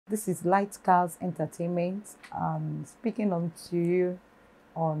This is LightCast Entertainment, speaking on to you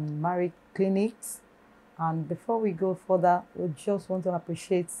on marriage clinics. And before we go further, we just want to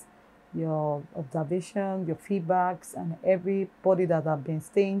appreciate your observation, your feedbacks, and everybody that have been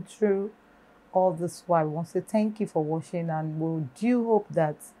staying through all this while. We want to say thank you for watching, and we do hope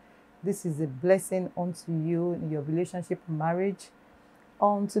that this is a blessing unto you in your relationship and marriage.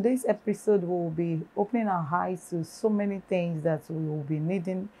 On today's episode, we will be opening our eyes to so many things that we will be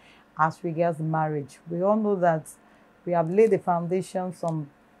needing as regards marriage. We all know that we have laid the foundation, some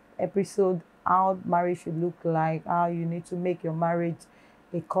episode, how marriage should look like, how you need to make your marriage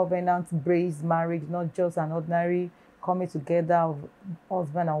a covenant-based marriage, not just an ordinary coming together of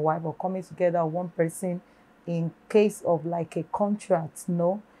husband and wife or coming together of one person in case of like a contract.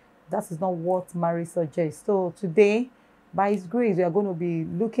 No, that is not what marriage suggests. So today, by His grace, we are going to be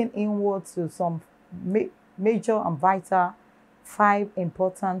looking inward to some major and vital 5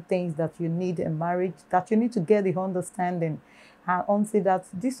 important things that you need in marriage, that you need to get the understanding. And until that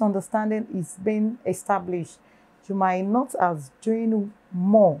this understanding is being established, you might not have doing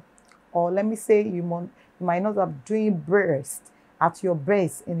more, or let me say you might not have doing best at your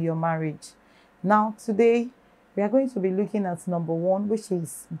best in your marriage. Now, today, we are going to be looking at number 1, which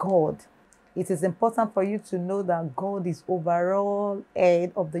is God. It is important for you to know that God is overall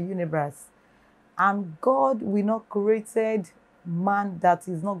head of the universe. And God will not created man that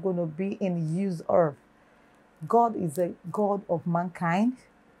is not going to be in use earth. God is a God of mankind.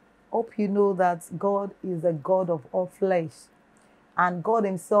 Hope you know that God is a God of all flesh. And God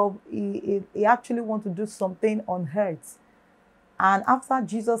himself, he actually wants to do something on earth. And after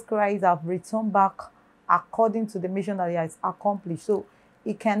Jesus Christ have returned back according to the mission that he has accomplished, so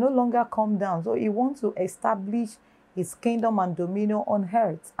he can no longer come down. So he wants to establish his kingdom and dominion on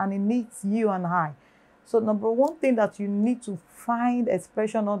earth, and he needs you and I. So number 1 thing that you need to find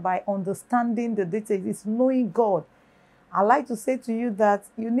expression on by understanding the details is knowing God. I like to say to you that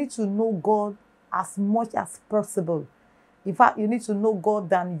you need to know God as much as possible. In fact, you need to know God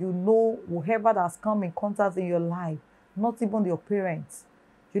than you know whoever that has come in contact in your life, not even your parents.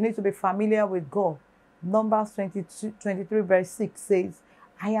 You need to be familiar with God. Numbers 23 verse 6 says,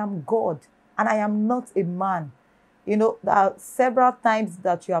 I am God and I am not a man. You know, there are several times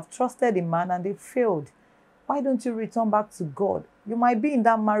that you have trusted a man and they failed. Why don't you return back to God? You might be in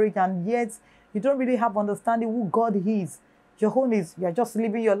that marriage and yet you don't really have understanding who God is. Your own is you're just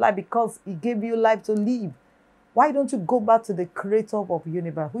living your life because he gave you life to live. Why don't you go back to the creator of the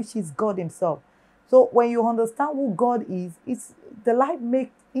universe, which is God himself? So when you understand who God is, the life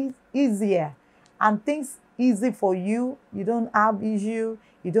makes it easier and things easy for you. You don't have issue.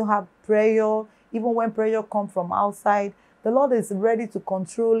 You don't have prayer. Even when prayer comes from outside, the Lord is ready to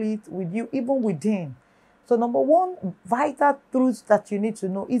control it with you, even within. So number 1 vital truth that you need to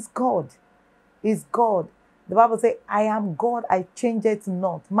know is God. Is God. The Bible says, I am God, I change it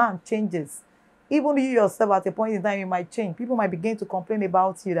not. Man changes. Even you yourself at a point in time, you might change. People might begin to complain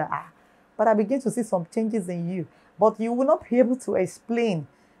about you that, but I begin to see some changes in you. But you will not be able to explain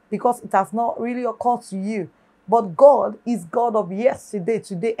because it has not really occurred to you. But God is God of yesterday,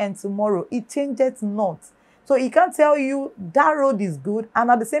 today, and tomorrow. He changes not. So he can't tell you that road is good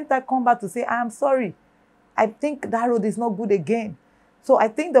and at the same time come back to say, I am sorry. I think that road is not good again. So I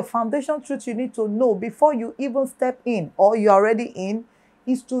think the foundation truth you need to know before you even step in or you're already in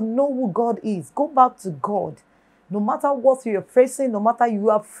is to know who God is. Go back to God. No matter what you're facing, no matter you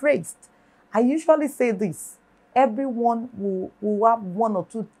are faced. I usually say this. Everyone will have 1 or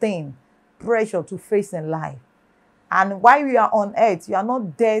 2 things, pressure to face in life. And while you are on earth, you are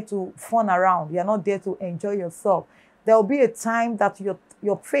not there to fun around. You are not there to enjoy yourself. There will be a time that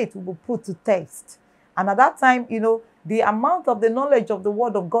your faith will be put to test. And at that time, you know, the amount of the knowledge of the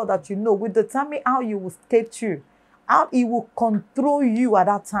word of God that you know will determine how you will escape through, how it will control you at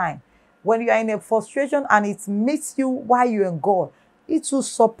that time. When you are in a frustration and it meets you while you're in God, it will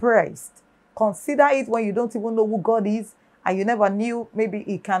suppress. Consider it when you don't even know who God is and you never knew maybe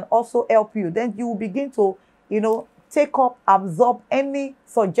he can also help you. Then you will begin to, you know, take up, absorb any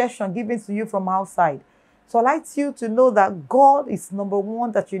suggestion given to you from outside. So I'd like you to know that God is number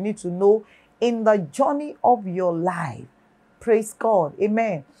 1 that you need to know in the journey of your life. Praise God.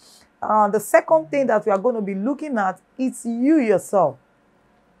 Amen. The second thing that we are going to be looking at is you yourself.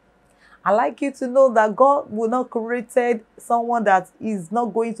 I'd like you to know that God will not create someone that is not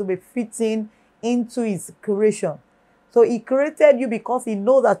going to be fitting into his creation. So he created you because he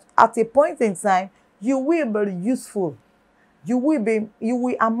knows that at a point in time, you will be useful. You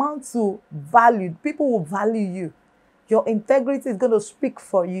will amount to value. People will value you. Your integrity is going to speak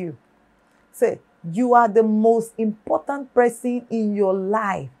for you. Say, you are the most important person in your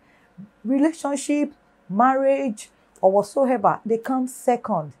life. Relationship, marriage, or whatsoever, they come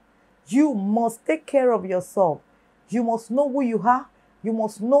second. You must take care of yourself. You must know who you are. You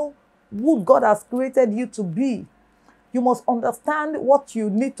must know who God has created you to be. You must understand what you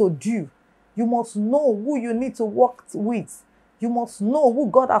need to do. You must know who you need to work with. You must know who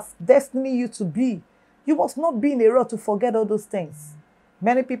God has destined you to be. You must not be in a rush to forget all those things.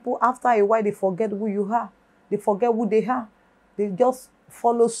 Many people, after a while, they forget who you are. They forget who they are. They just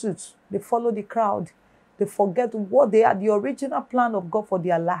follow suit. They follow the crowd. They forget what they are, the original plan of God for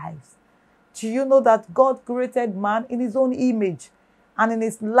their lives. Do you know that God created man in his own image? And in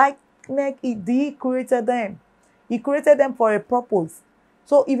his likeness, he created them. He created them for a purpose.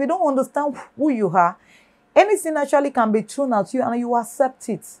 So if you don't understand who you are, anything actually can be thrown at you and you accept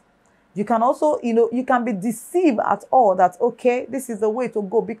it. You can also, you can be deceived at all that, okay, this is the way to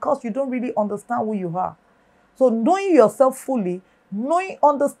go because you don't really understand who you are. So knowing yourself fully,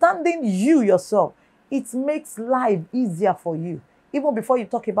 understanding you yourself, it makes life easier for you. Even before you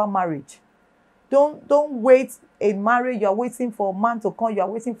talk about marriage. Don't wait in marriage. You're waiting for a man to come. You're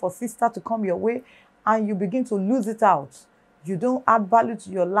waiting for sister to come your way. And you begin to lose it out. You don't add value to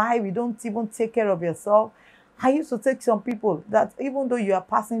your life. You don't even take care of yourself. I used to take some people that even though you are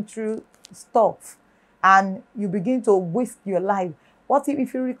passing through stuff and you begin to waste your life, what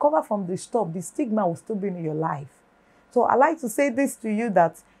if you recover from the stuff, the stigma will still be in your life. So I like to say this to you,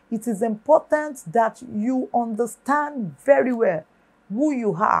 that it is important that you understand very well who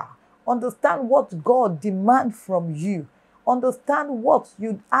you are. Understand what God demands from you. Understand what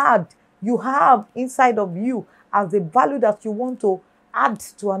you have inside of you as the value that you want to add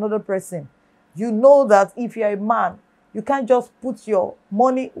to another person. You know that if you're a man, you can't just put your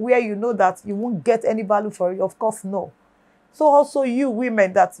money where you know that you won't get any value for it. Of course, no. So also you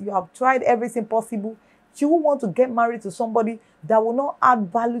women that you have tried everything possible, you will want to get married to somebody that will not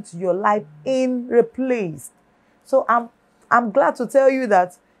add value to your life in replace. So I'm glad to tell you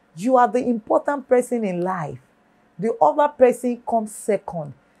that you are the important person in life. The other person comes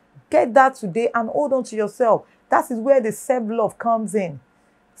second. Get that today and hold on to yourself. That is where the self-love comes in.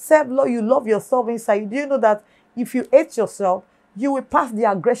 Self-love, you love yourself inside. Do you know that if you hate yourself, you will pass the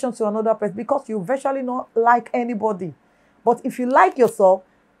aggression to another person because you virtually not like anybody. But if you like yourself,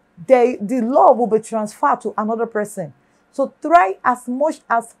 the love will be transferred to another person. So try as much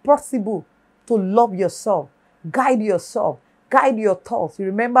as possible to love yourself. Guide yourself. Guide your thoughts. You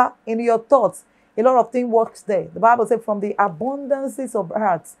remember, in your thoughts, a lot of things works there. The Bible says, from the abundances of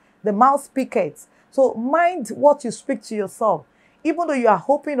hearts, the mouth speaketh. So mind what you speak to yourself. Even though you are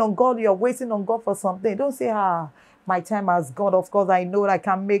hoping on God, you are waiting on God for something. Don't say, my time has gone. Of course, I know that I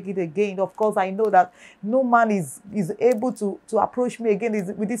can make it again. Of course, I know that no man is able to approach me again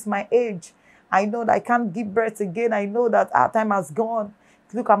with this my age. I know that I can't give birth again. I know that our time has gone.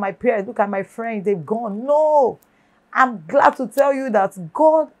 Look at my parents. Look at my friends. They've gone. No. I'm glad to tell you that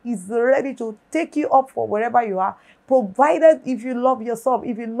God is ready to take you up for wherever you are, provided if you love yourself,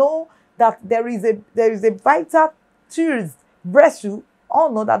 if you know that there is a vital truth, breakthrough,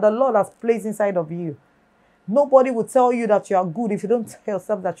 honor that the Lord has placed inside of you. Nobody will tell you that you are good if you don't tell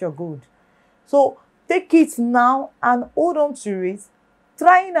yourself that you're good. So take it now and hold on to it,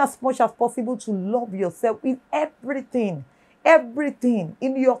 trying as much as possible to love yourself with everything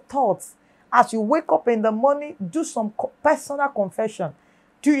in your thoughts. As you wake up in the morning, do some personal confession.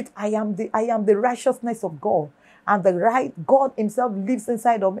 Do it. I am the righteousness of God. And the right God himself lives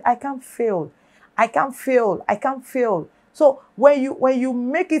inside of me. I can't fail. I can't fail. I can't fail. So when you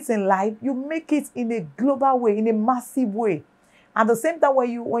make it in life, you make it in a global way, in a massive way. At the same time,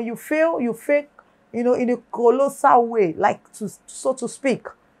 when you fail, you fail, in a colossal way, like so to speak.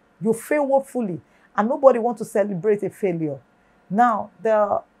 You fail woefully. And nobody wants to celebrate a failure. Now,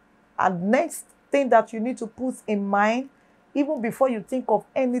 the next thing that you need to put in mind, even before you think of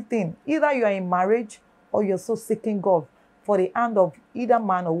anything, either you are in marriage or you're so seeking God for the hand of either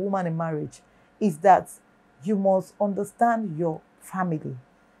man or woman in marriage, is that you must understand your family.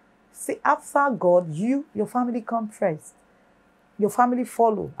 See, after God, your family come first. Your family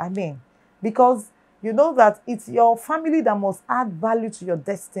follow, because you know that it's your family that must add value to your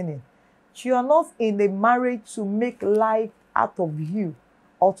destiny. You are not in a marriage to make life out of you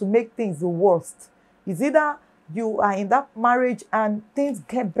or to make things the worst. It's either you are in that marriage and things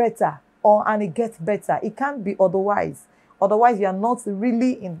get better and it gets better. It can't be otherwise. Otherwise, you are not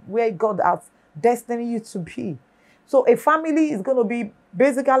really in where God has destined you to be. So a family is going to be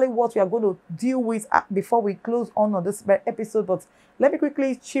basically what we are going to deal with before we close on this episode. But let me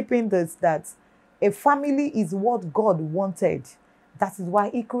quickly chip in this, that a family is what God wanted. That is why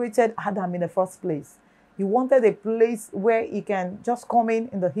he created Adam in the first place. He wanted a place where he can just come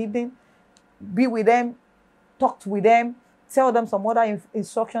in the evening, be with them, talk with them, tell them some other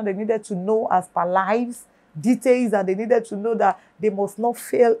instruction they needed to know as per lives, details that they needed to know that they must not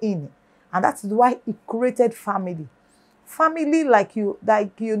fail in. And that's why he created family. Family, like you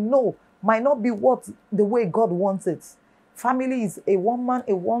know, might not be what the way God wants it. Family is a one man,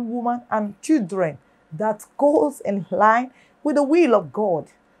 a one woman, and children that goes in line with the will of God.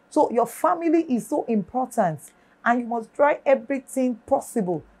 So your family is so important, and you must try everything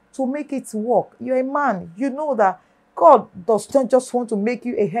possible to make it work. You're a man. You know that God doesn't just want to make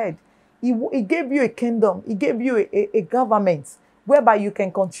you a head. He gave you a kingdom. He gave you a government whereby you can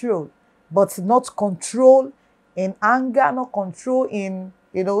control, but not control in anger, not control in,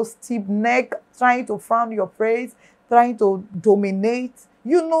 stiff neck, trying to frown your praise, trying to dominate.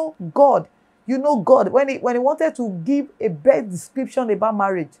 You know God. You know God. When he wanted to give a best description about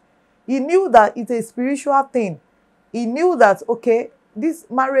marriage, he knew that it's a spiritual thing. He knew that, okay, this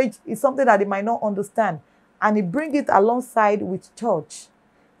marriage is something that they might not understand. And he bring it alongside with church.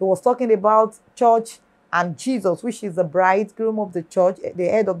 He was talking about church and Jesus, which is the bridegroom of the church, the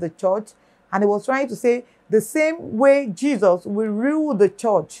head of the church. And he was trying to say the same way Jesus will rule the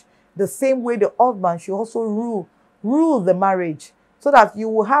church, the same way the husband should also rule the marriage, so that you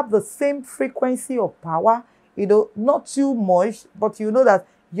will have the same frequency of power, not too much, but you know that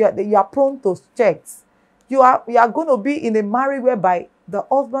you are prone to checks. You are going to be in a marriage whereby the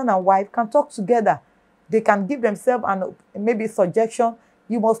husband and wife can talk together. They can give themselves and maybe suggestion.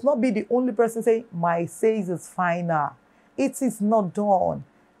 You must not be the only person saying, my says is final. It is not done.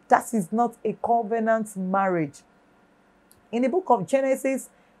 That is not a covenant marriage. In the book of Genesis,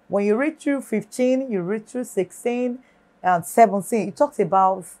 when you read through 15, you read through 16 and 17, it talks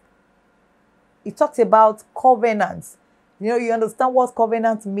about covenants. You understand what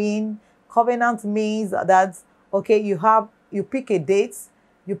covenant mean? Covenant means that, okay, you pick a date,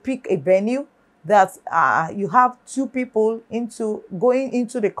 you pick a venue, that you have two people going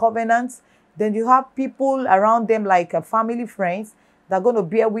into the covenant. Then you have people around them like family, friends that are going to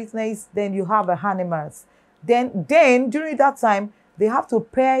bear witness. Then you have animals. Then during that time, they have to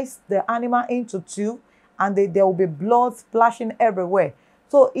pierce the animal into two, and there will be blood splashing everywhere.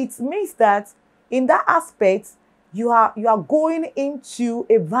 So it means that in that aspect, you are going into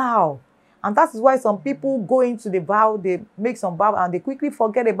a vow. And that is why some people go into the vow, they make some vow, and they quickly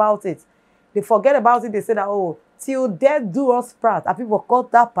forget about it. They forget about it. They say that, oh, till death do us part. And people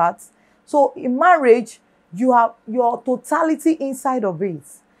got that part. So in marriage, you have your totality inside of it.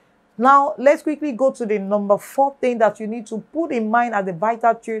 Now, let's quickly go to the number 4 thing that you need to put in mind as a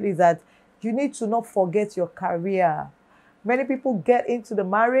vital truth, is that you need to not forget your career. Many people get into the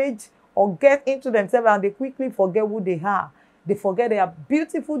marriage or get into themselves and they quickly forget who they are. They forget their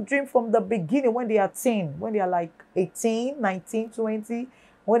beautiful dream from the beginning when they are teen, when they are like 18, 19, 20,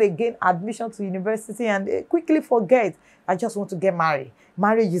 when they gain admission to university, and they quickly forget, I just want to get married.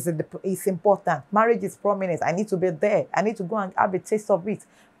 Marriage is important. Marriage is prominent. I need to be there. I need to go and have a taste of it.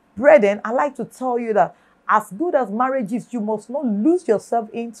 Brethren, I like to tell you that as good as marriage is, you must not lose yourself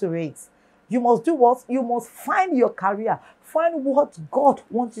into it. You must do what? You must find your career. Find what God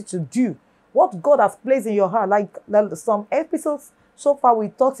wants you to do. What God has placed in your heart. Like some episodes so far we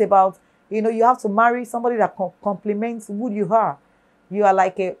talked about, you have to marry somebody that complements who you are. You are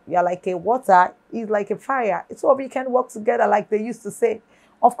like a water, he's like a fire. So we can work together, like they used to say.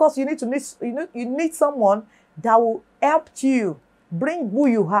 Of course, you need someone that will help you bring who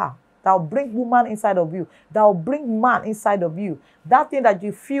you are, that will bring woman inside of you, that will bring man inside of you. That thing that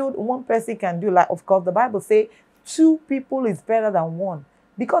you feel one person can do, like, of course, the Bible says 2 people is better than 1,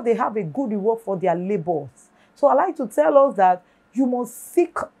 because they have a good reward for their labors. So I like to tell us that you must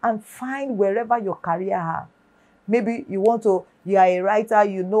seek and find wherever your career are. Maybe you are a writer,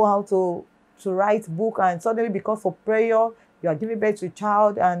 you know how to write book, and suddenly because of prayer, you are giving birth to a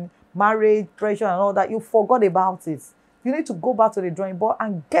child and marriage, pressure and all that, you forgot about it. You need to go back to the drawing board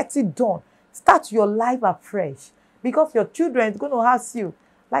and get it done. Start your life afresh, because your children is going to ask you.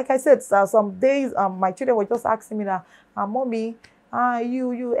 Like I said, some days my children were just asking me that, Mommy,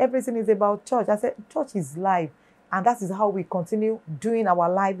 you everything is about church. I said, church is life, and that is how we continue doing our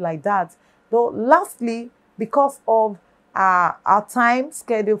life like that. Though lastly, because of our time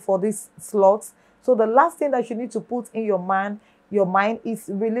schedule for this slot, so the last thing that you need to put in your mind is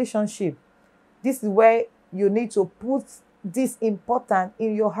relationship. This is where you need to put this important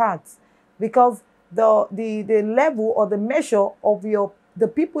in your heart, because the level or the measure of the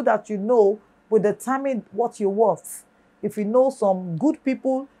people that you know will determine what you're worth. If you know some good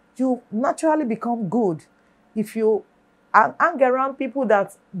people, you naturally become good. If you hang around people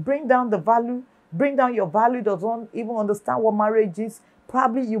that bring down the value bring down your value, doesn't even understand what marriage is,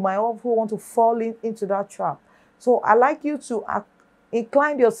 probably you might also want to fall into that trap. So I like you to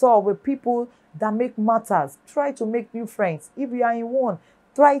incline yourself with people that make matters. Try to make new friends. If you are in one,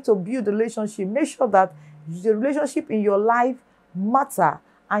 try to build a relationship. Make sure that the relationship in your life matter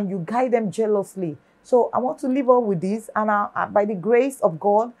and you guide them jealously. So I want to leave on with this, and by the grace of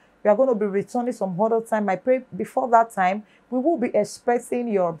God, we are going to be returning some other time. I pray before that time, we will be expecting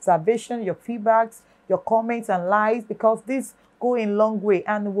your observation, your feedbacks, your comments and likes, because this go a long way,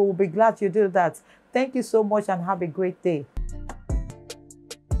 and we will be glad you do that. Thank you so much and have a great day.